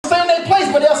their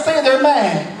place, but they'll stay there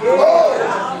mad.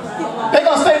 They're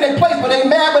going to stay in their place, but they're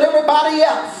mad with everybody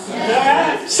else.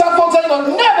 Some folks ain't going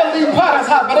to never leave Potter's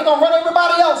house, but they're going to run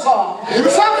everybody else off.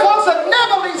 Some folks will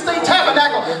never leave State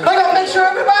Tabernacle. They're going to make sure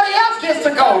everybody else gets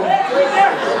to go.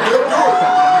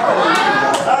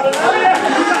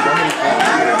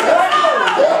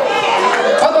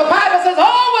 But the Bible says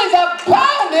always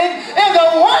abounding in the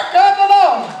work of the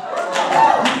Lord.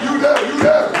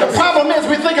 The problem is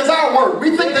we think it's our work.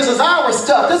 We think this is our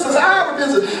stuff. This is our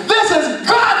business. This is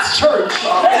God's church.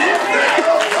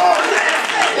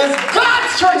 It's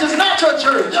God's church. It's not your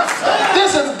church.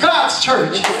 This is God's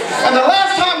church. And the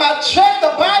last time I checked,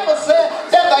 the Bible said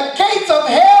that the gates of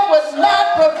hell would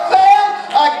not prevail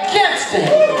against it.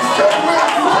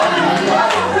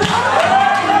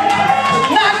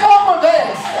 Not going to prevail.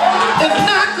 It's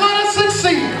not going to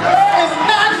succeed. It's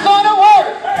not going to work.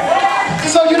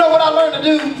 So you know what I learned to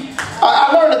do?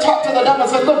 I learned to talk to the devil and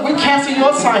say, look, we cancel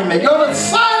your assignment. Your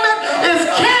assignment is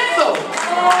canceled.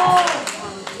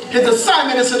 His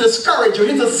assignment is to discourage you.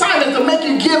 His assignment is to make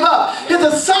you give up. His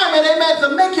assignment, amen, is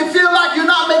to make you feel like you're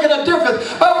not making a difference.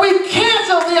 But we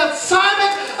cancel the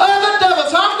assignment of the devil.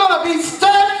 So I'm going to be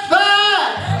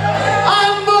steadfast,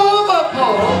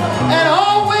 unmovable, and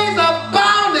always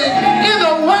abounding in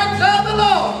the work of the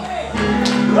Lord.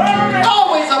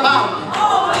 Always abounding.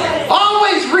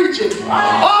 Always reaching.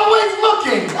 Always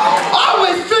looking.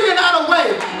 Always figuring out a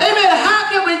way. Amen. How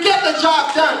can we get the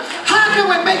job done? How can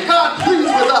we make God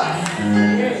pleased with us?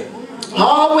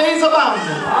 Always abounding.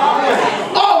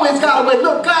 Always got a way.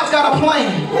 Look, God's got a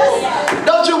plan.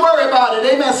 Don't you worry about it.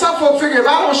 Amen. Some folks figure if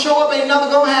I don't show up, ain't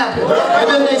nothing going to happen. And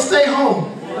then they stay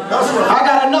home. I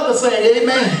got another saying.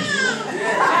 Amen.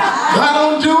 If I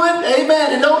don't do it,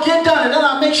 amen, it don't get done. And then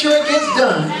I make sure it gets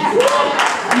done.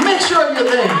 Make sure you're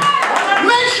there.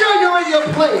 Make sure you're in your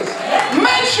place.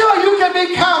 Make sure you can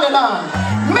be counted on.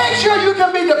 Make sure you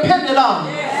can be depended on.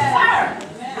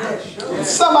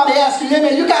 Somebody asks you,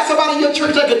 amen, you got somebody in your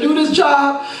church that can do this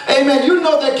job? Amen, you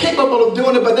know they're capable of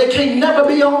doing it, but they can't never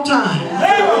be on time.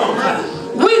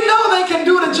 We know they can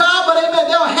do the job, but amen,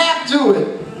 they'll half do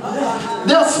it.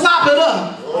 They'll slop it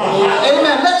up.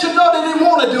 Amen. Let you know they didn't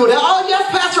want to do it. Oh, yes,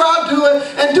 Pastor, I'll do it.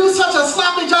 And do such a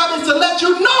sloppy job is to let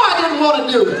you know I didn't want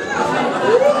to do it.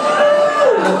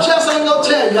 I just ain't going to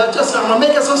tell you. I'm going to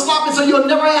make it so sloppy so you'll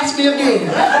never ask me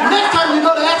again. Next time you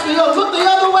go to ask me, you'll look the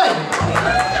other way.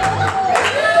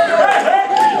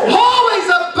 Always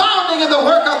abounding in the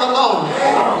work of the Lord.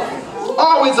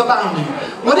 Always abounding.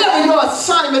 Whatever your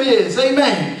assignment is,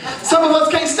 amen. Some of us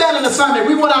can't stand an assignment.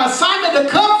 We want our assignment to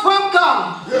come from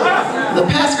God. The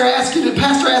pastor asks you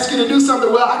to do something.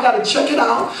 Well, I got to check it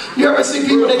out. You ever see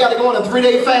people, they got to go on a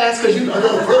 3-day fast because you...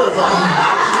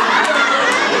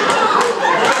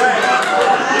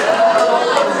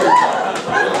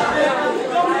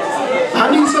 I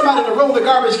need somebody to roll the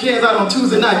garbage cans out on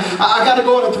Tuesday night. I got to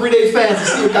go on a 3-day fast to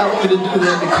see if God wants me to do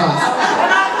that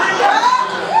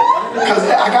because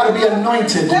I got to be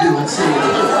anointed to do it. See?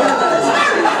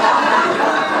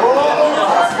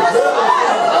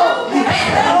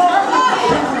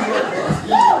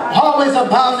 Always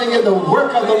abounding in the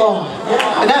work of the Lord.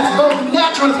 And that's both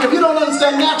natural. If you don't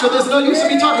understand natural, there's no use to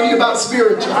be talking to you about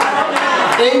spiritual.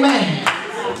 Amen.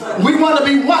 We want to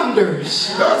be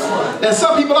wonders. And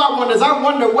some people are wonders. I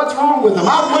wonder what's wrong with them.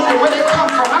 I wonder where they come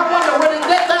from. I wonder where they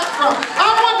get that from. I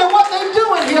wonder what they're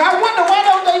doing here. I wonder why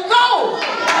don't they go?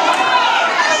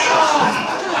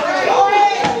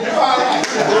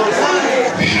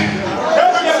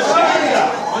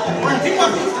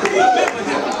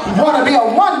 Want to be a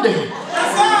wonder.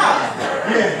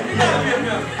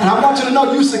 And I want you to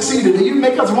know you succeeded. You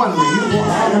make us wonder.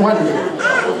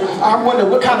 I wonder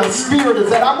what kind of spirit is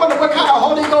that. I wonder what kind of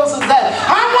Holy Ghost is that.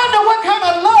 I wonder what kind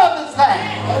of love is that.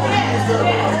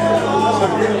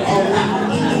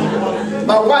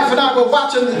 My wife and I were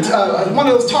watching one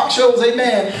of those talk shows,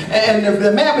 amen. And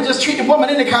the man would just treat the woman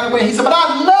any kind of way. He said, but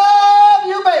I love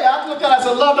you, baby. I looked at it, I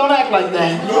said, love don't act like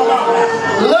that.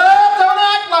 Love don't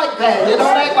act like that. They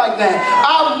don't act like that.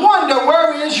 I wonder,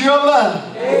 where is your love?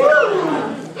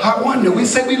 I wonder. We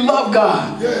say we love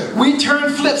God. We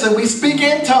turn flips and we speak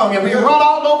in tongue and we run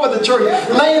all over the church,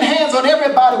 laying hands on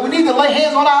everybody. We need to lay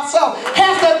hands on ourselves.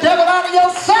 Cast the devil out of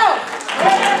yourself.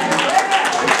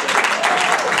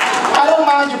 I don't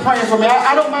mind you praying for me.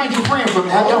 I don't mind you praying for me.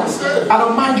 I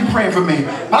don't mind you praying for me.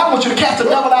 But I want you to cast the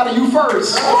devil out of you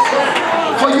first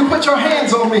before you put your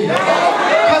hands on me.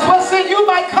 Because what's in you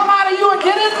might come out of you and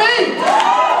get in me.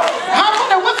 I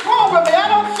wonder what's wrong with me. I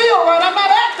don't feel right. I'm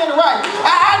not acting right.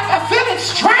 I feel it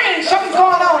strange. Something's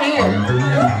going on here.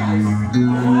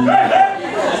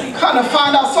 Kind of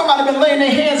find out somebody been laying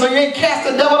their hands on you, ain't cast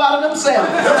the devil out of them himself.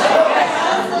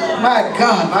 My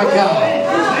God, my God.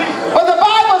 But the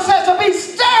Bible says to be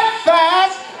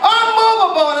steadfast,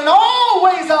 unmovable, and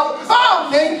always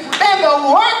abounding in the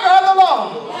work of the Lord.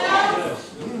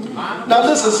 Now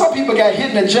listen, some people got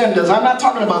hidden agendas. I'm not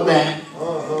talking about that.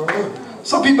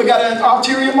 Some people got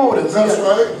ulterior motives. That's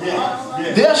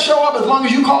right. They'll show up as long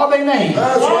as you call their name.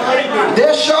 That's right.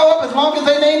 They'll show up as long as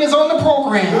their name is on the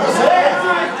program.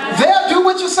 They'll do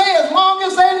what you say as long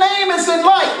as their name is in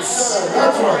lights.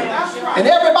 That's right. And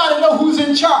everybody know who's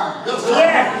in charge.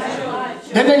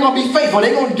 Then they're going to be faithful.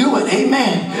 They're going to do it.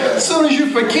 Amen. As soon as you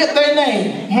forget their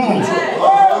name.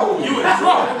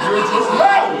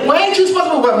 Well, ain't you supposed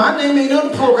to know, well, my name ain't on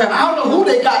the program. I don't know who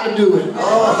they got to do it.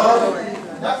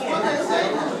 That's what they say.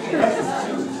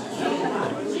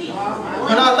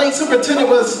 When our late superintendent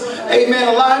was, amen,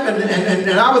 alive,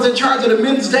 and I was in charge of the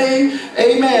men's day,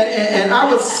 amen, and I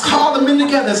would call the men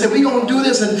together and say, we're going to do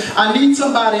this, and I need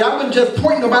somebody. I wouldn't just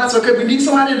point nobody. So, okay, we need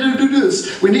somebody to do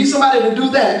this. We need somebody to do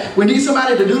that. We need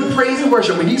somebody to do the praise and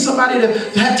worship. We need somebody to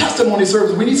have testimony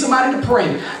service. We need somebody to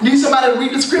pray. We need somebody to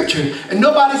read the scripture. And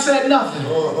nobody said nothing.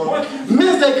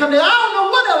 Men's day come in, I don't know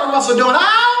what Ella Russell doing. I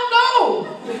don't know.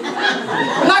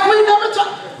 Like we never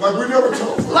talked. Like we never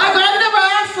talked. Like I never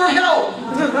asked for help.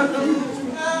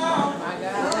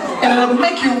 And it'll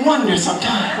make you wonder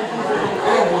sometimes.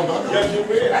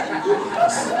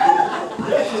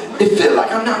 It feels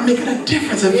like I'm not making a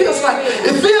difference. It feels like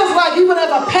even as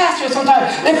a pastor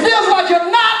sometimes, it feels like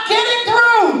you're not getting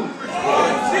through.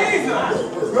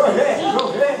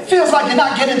 Feels like you're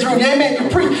not getting through. Amen. You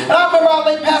preach. And I remember our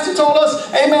late pastor told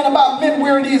us, amen, about men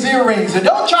wearing these earrings. And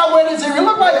don't y'all wear these earrings.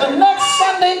 Look like the next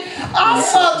Sunday, I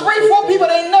saw 3, 4 people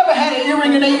that ain't never had an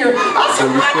earring in their ear. I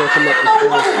said,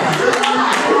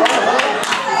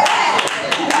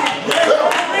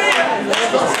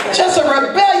 just a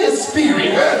rebellious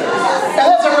spirit. And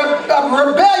there's a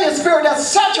rebellious spirit that's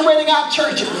saturating our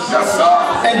churches.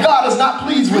 And God is not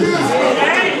pleased with it.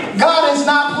 God is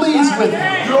not pleased with it.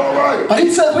 But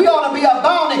he says we ought to be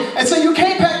abounding. And so you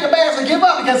can't pack your bags and give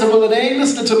up because, well, they ain't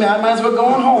listening to me. I might as well go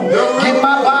on home. Get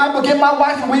my Bible, get my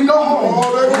wife, and we go home.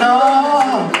 No,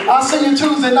 I'll see you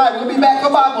Tuesday night. We'll be back for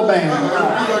Bible band.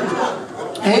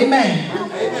 Amen.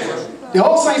 The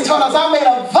old saints taught us, I made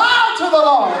a vow to the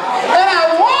Lord, and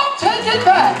I won't take it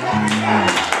back.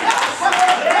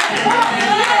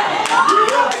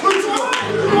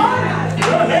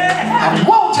 I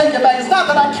won't take it back. It's not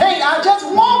that I can't, I just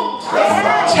won't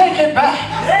take it back.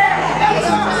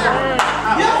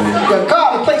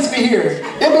 God has placed me here.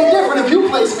 It'd be different if you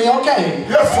placed me, okay.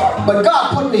 But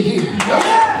God put me here.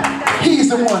 He's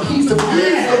the one. He's the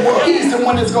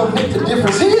one that's going to make the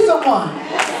difference. He's the one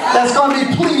that's going to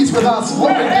be pleased with us,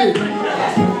 what we do.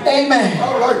 Amen. I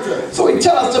like that. So he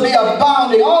tells us to be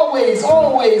abounding, always,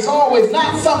 always, always,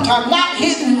 not sometimes, not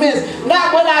hit and miss,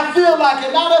 not when I feel like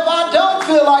it, not if I don't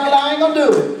feel like it, I ain't going to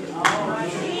do it.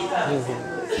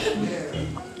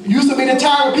 Used to be the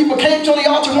time when people came to the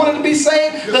altar wanted to be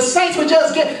saved. The saints would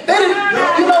just get, they didn't,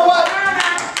 you know what?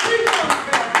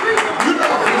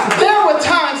 There were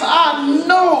times, I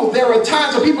know there were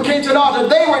times when people came to the altar,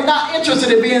 they were not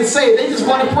interested in being saved. They just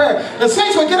wanted prayer. The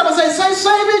saints would get up and say,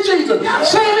 save me, Jesus.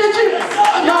 Save me, Jesus.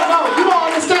 No, you don't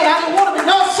understand. I didn't want to be.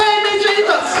 No, save me,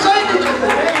 Jesus. Save me,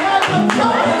 Jesus.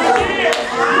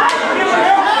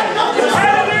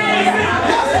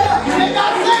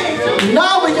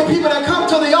 Now we get people that come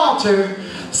to the altar,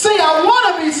 say, I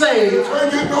want to be saved.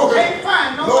 Can't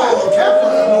find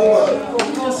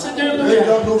nobody. You gonna sit there and look at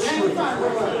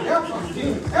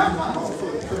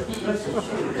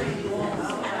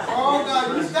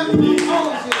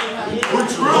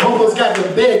almost got to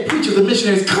beg preachers and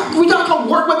missionaries, will y'all come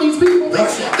work with these people?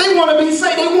 They want to be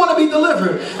saved, they want to be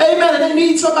delivered. Amen. And they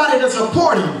need somebody to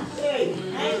support them.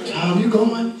 Child, you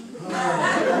going?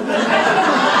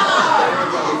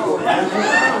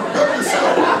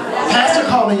 Pastor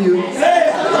calling you.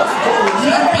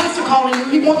 Pastor calling you.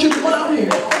 He wants you to come out here.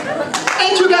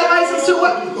 Ain't you got license to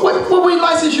what we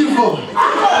license you for?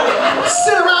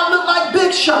 Sit around and look like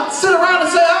big shots. Sit around and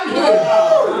say, I'm here.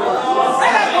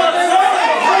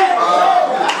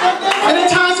 And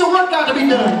it's time for work got to be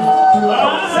done.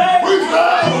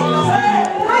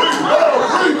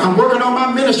 I'm working on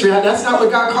my ministry. That's not what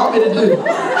God called me to do.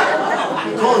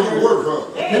 Call you to work, huh?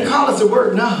 They call us to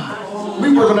work now.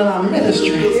 We're working on our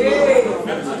ministry.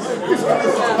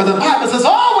 But the Bible says,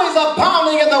 always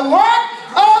abounding in the work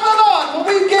of the Lord. When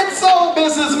we get soul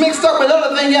business mixed up with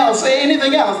anything else,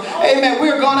 amen,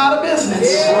 we're going out of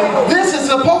business. This is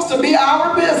supposed to be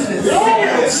our business.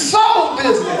 Soul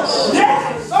business.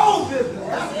 Soul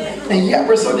business. And yet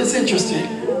we're so disinterested.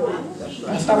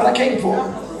 That's not what I came for.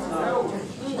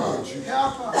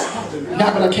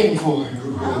 Not what I came for.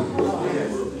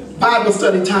 Bible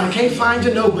study time. Can't find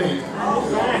you nowhere.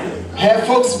 Had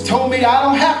folks told me I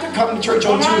don't have to come to church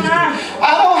on Tuesday.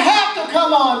 I don't have to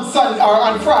come on Sunday or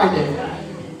on Friday.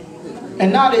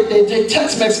 And now they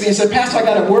text message me and said, Pastor, I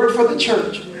got a word for the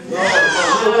church.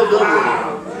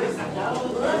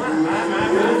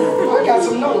 I got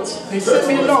some notes. They sent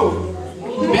me a note.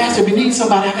 Pastor, if you need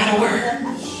somebody, I got a word.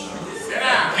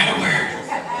 I got a word.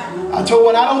 I told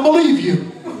one, I don't believe you.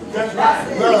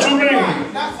 What you mean?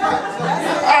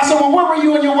 I said, well, where were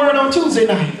you in your word on Tuesday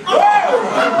night?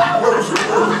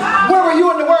 Where were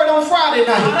you in the word on Friday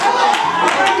night?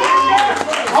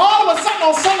 All of a sudden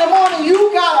on Sunday morning,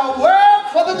 you got a word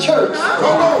for the church. I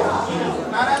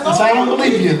said, I don't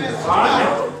believe you.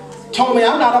 Told me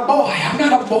I'm not a boy. I'm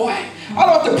not a boy. I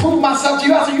don't have to prove myself to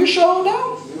you. I said, you sure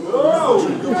don't?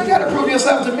 You ain't got to prove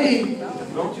yourself to me.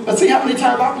 Let's see how many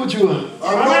times I put you up.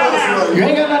 You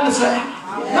ain't got nothing to say.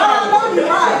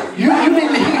 You need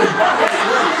to hear.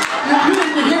 You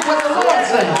need to hear what the Lord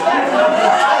says.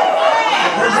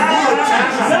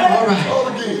 All right.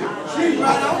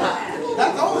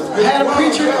 I had a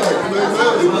preacher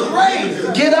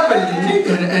get up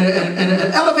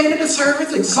and elevated the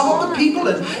service, exalt the people,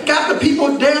 and got the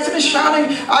people dancing and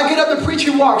shouting. I get up, the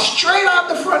preacher walks straight out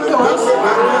the front door.